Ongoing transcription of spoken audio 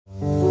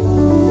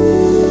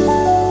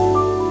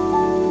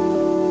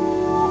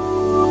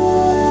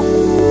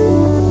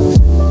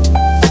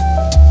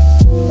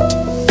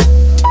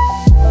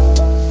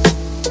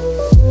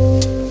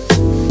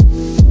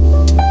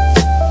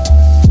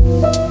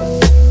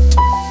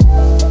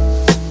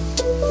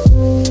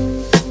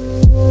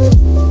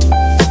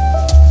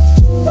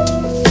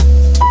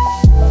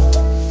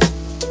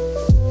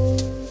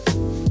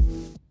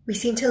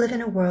seem to live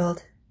in a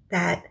world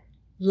that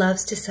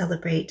loves to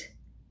celebrate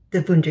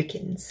the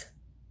Wunderkinds.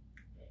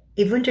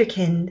 A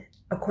Wunderkind,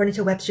 according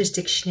to Webster's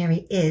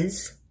dictionary,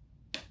 is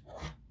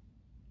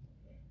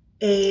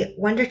a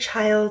wonder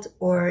child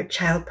or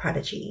child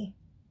prodigy,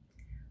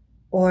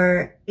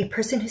 or a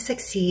person who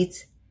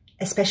succeeds,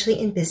 especially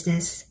in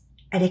business,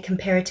 at a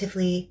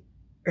comparatively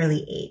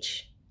early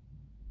age.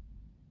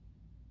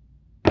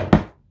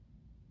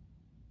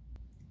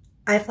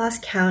 I've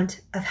lost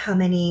count of how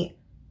many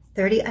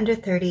 30 under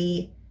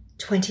 30,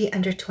 20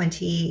 under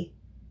 20,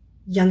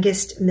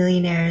 youngest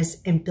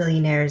millionaires and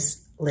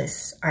billionaires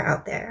lists are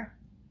out there.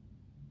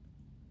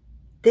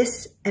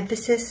 This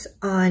emphasis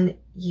on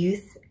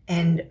youth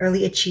and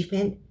early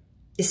achievement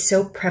is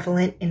so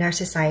prevalent in our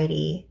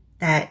society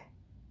that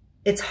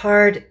it's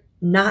hard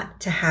not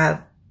to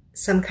have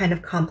some kind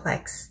of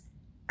complex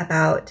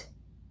about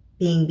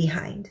being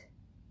behind.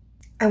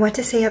 I want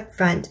to say up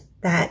front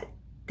that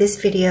this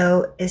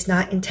video is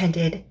not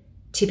intended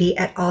to be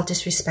at all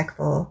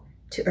disrespectful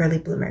to early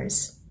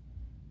bloomers.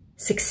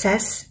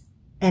 Success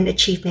and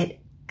achievement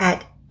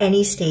at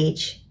any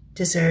stage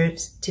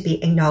deserves to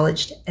be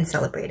acknowledged and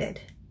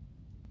celebrated.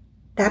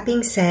 That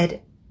being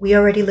said, we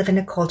already live in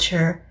a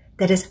culture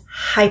that is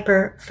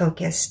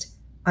hyper-focused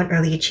on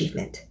early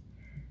achievement.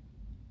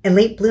 And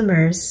late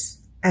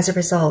bloomers, as a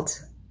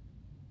result,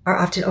 are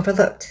often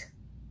overlooked,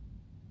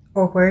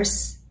 or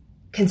worse,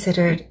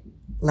 considered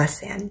less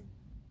than.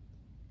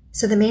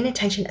 So the main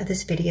intention of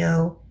this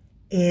video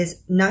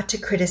is not to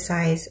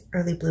criticize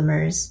early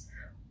bloomers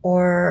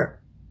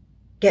or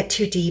get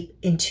too deep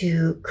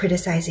into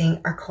criticizing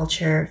our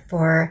culture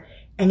for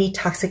any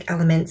toxic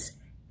elements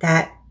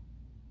that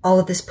all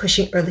of this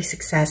pushing early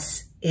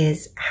success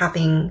is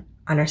having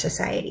on our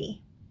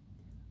society.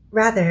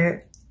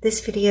 Rather,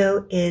 this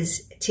video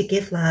is to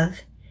give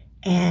love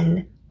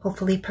and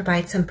hopefully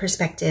provide some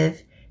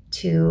perspective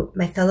to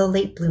my fellow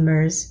late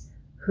bloomers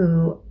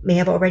who may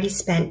have already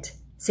spent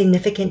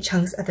significant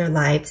chunks of their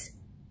lives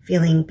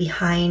feeling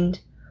behind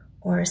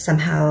or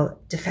somehow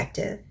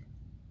defective.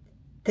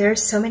 There are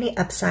so many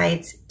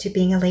upsides to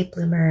being a late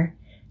bloomer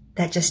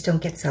that just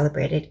don't get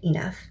celebrated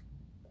enough.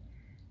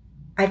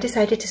 I've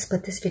decided to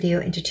split this video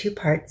into two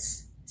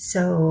parts,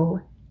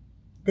 so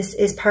this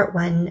is part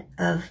one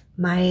of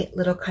my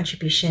little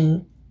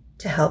contribution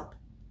to help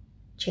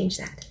change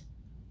that.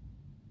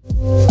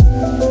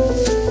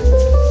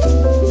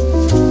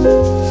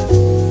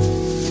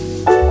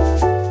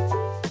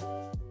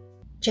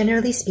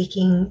 Generally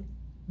speaking,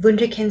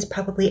 Wunderkinds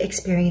probably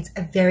experience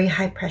a very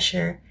high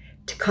pressure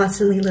to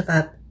constantly live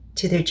up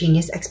to their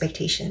genius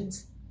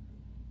expectations.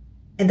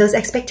 And those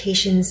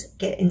expectations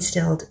get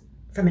instilled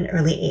from an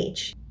early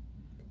age.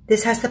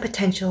 This has the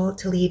potential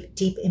to leave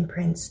deep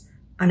imprints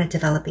on a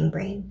developing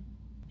brain.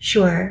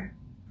 Sure,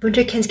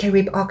 Wunderkinds can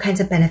reap all kinds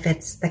of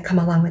benefits that come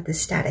along with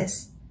this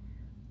status.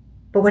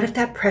 But what if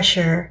that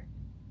pressure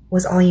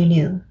was all you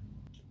knew?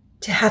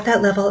 To have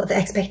that level of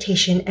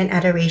expectation and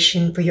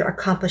adoration for your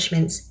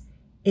accomplishments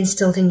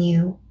instilled in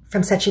you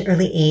from such an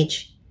early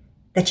age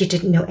that you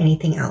didn't know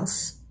anything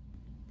else.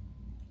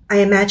 I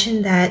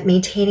imagine that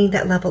maintaining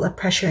that level of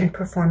pressure and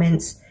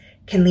performance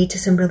can lead to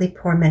some really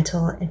poor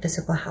mental and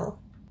physical health.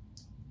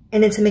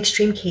 And in some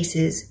extreme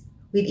cases,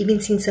 we've even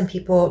seen some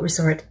people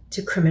resort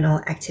to criminal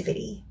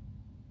activity.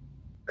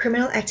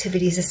 Criminal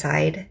activities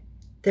aside,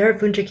 there are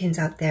Wunderkinds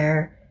out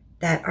there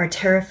that are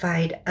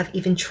terrified of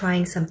even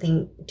trying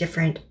something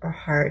different or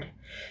hard,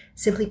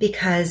 simply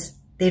because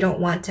they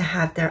don't want to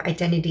have their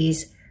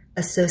identities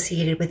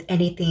associated with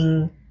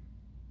anything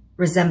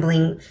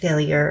resembling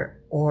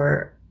failure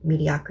or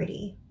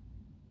mediocrity.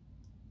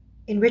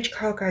 In Rich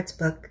Karlgaard's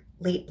book,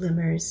 Late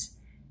Bloomers,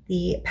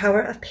 The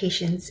Power of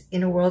Patience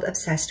in a World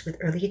Obsessed with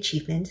Early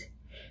Achievement,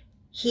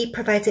 he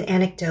provides an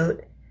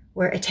anecdote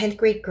where a 10th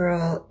grade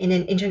girl in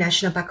an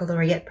international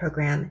baccalaureate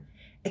program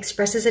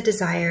expresses a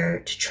desire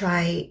to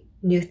try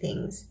new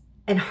things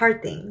and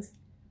hard things,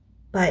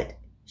 but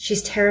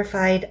she's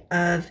terrified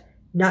of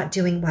not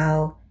doing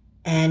well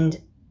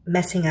and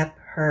messing up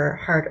her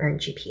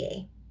hard-earned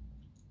GPA.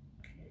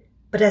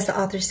 But as the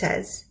author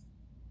says,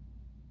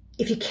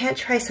 if you can't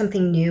try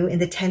something new in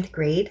the 10th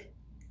grade,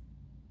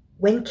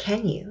 when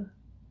can you?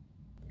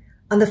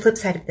 On the flip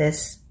side of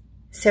this,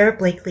 Sarah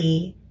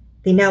Blakely,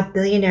 the now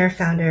billionaire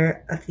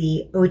founder of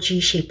the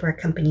OG shapewear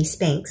company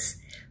Spanx,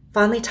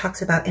 fondly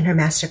talks about in her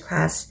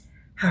masterclass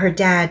how her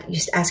dad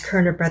used to ask her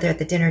and her brother at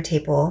the dinner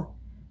table,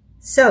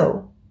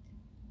 "So,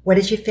 what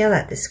did you fail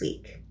at this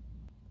week?"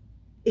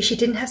 If she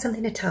didn't have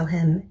something to tell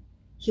him,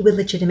 he would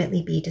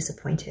legitimately be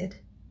disappointed.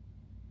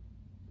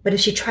 But if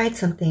she tried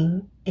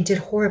something and did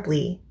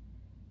horribly,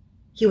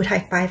 he would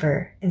high-five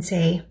her and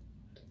say,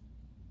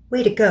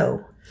 "Way to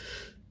go."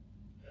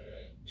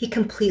 He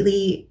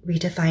completely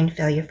redefined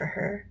failure for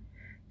her,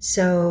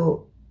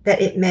 so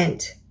that it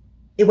meant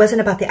it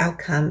wasn't about the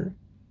outcome,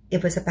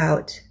 it was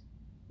about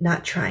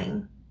not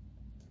trying.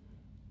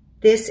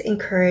 This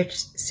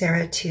encouraged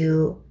Sarah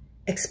to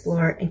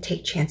explore and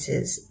take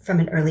chances from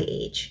an early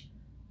age,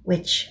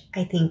 which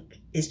I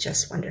think is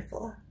just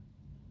wonderful.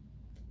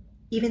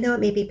 Even though it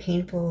may be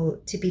painful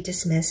to be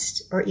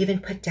dismissed or even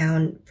put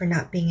down for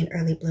not being an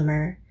early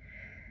bloomer,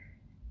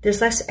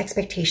 there's less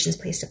expectations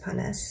placed upon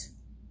us,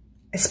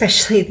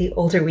 especially the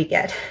older we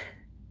get.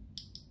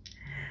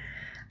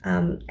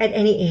 At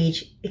any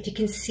age, if you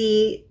can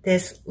see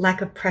this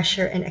lack of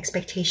pressure and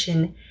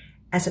expectation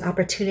as an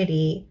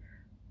opportunity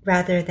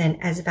rather than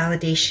as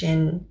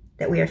validation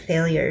that we are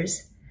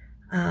failures,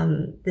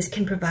 this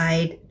can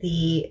provide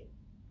the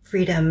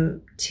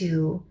freedom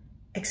to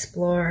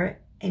explore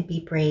and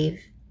be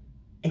brave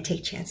and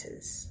take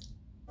chances.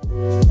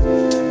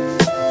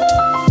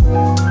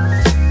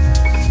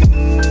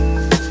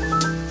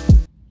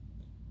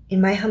 In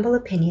my humble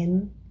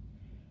opinion,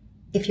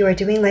 if you are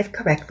doing life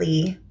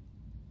correctly,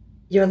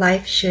 your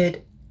life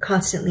should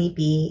constantly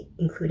be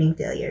including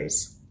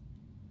failures.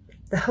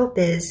 The hope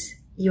is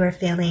you are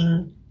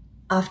failing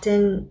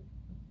often,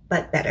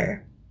 but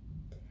better.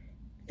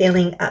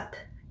 Failing up,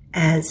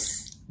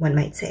 as one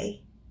might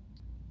say.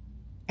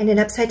 And an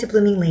upside to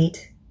blooming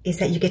late is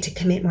that you get to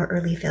commit more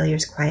early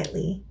failures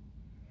quietly.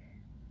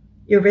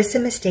 Your risks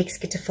and mistakes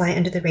get to fly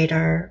under the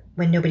radar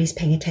when nobody's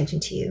paying attention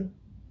to you.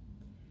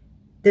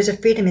 There's a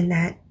freedom in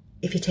that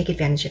if you take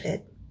advantage of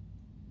it.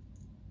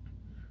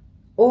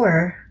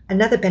 Or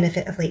another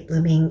benefit of late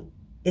blooming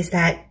is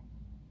that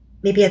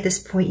maybe at this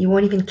point you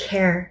won't even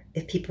care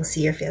if people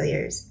see your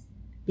failures,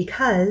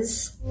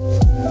 because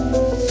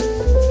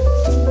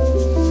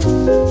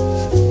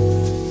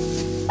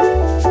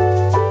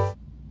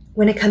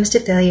when it comes to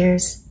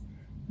failures,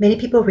 many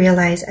people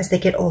realize as they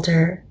get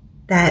older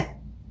that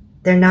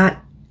they're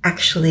not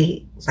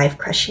actually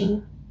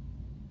life-crushing.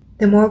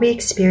 The more we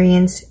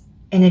experience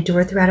and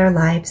endure throughout our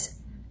lives,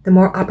 the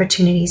more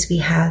opportunities we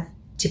have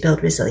to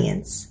build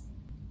resilience.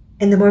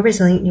 And the more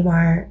resilient you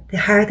are, the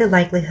higher the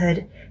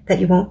likelihood that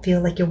you won't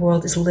feel like your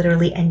world is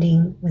literally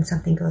ending when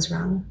something goes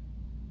wrong.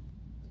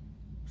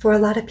 For a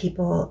lot of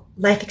people,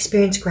 life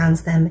experience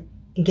grounds them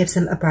and gives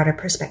them a broader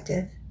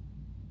perspective.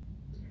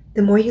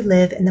 The more you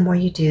live and the more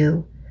you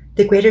do,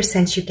 the greater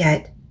sense you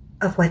get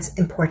of what's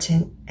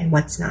important and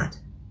what's not.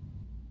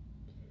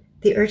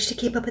 The urge to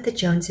keep up with the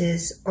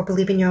Joneses or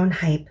believe in your own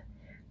hype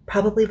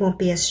probably won't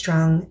be as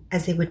strong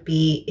as they would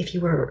be if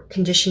you were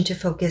conditioned to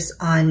focus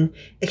on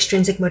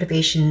extrinsic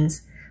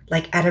motivations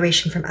like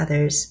adoration from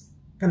others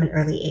from an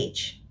early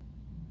age.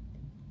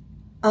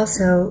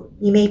 Also,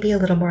 you may be a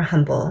little more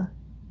humble.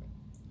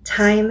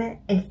 Time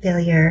and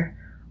failure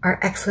are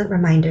excellent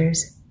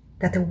reminders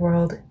that the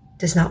world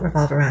does not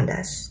revolve around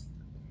us,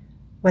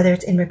 whether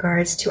it's in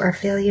regards to our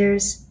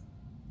failures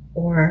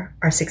or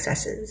our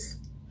successes.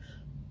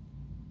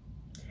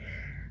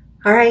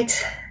 All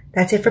right,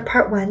 that's it for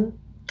part 1.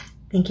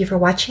 Thank you for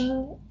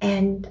watching,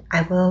 and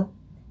I will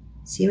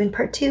see you in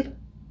part 2.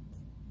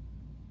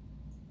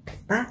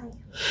 Bye.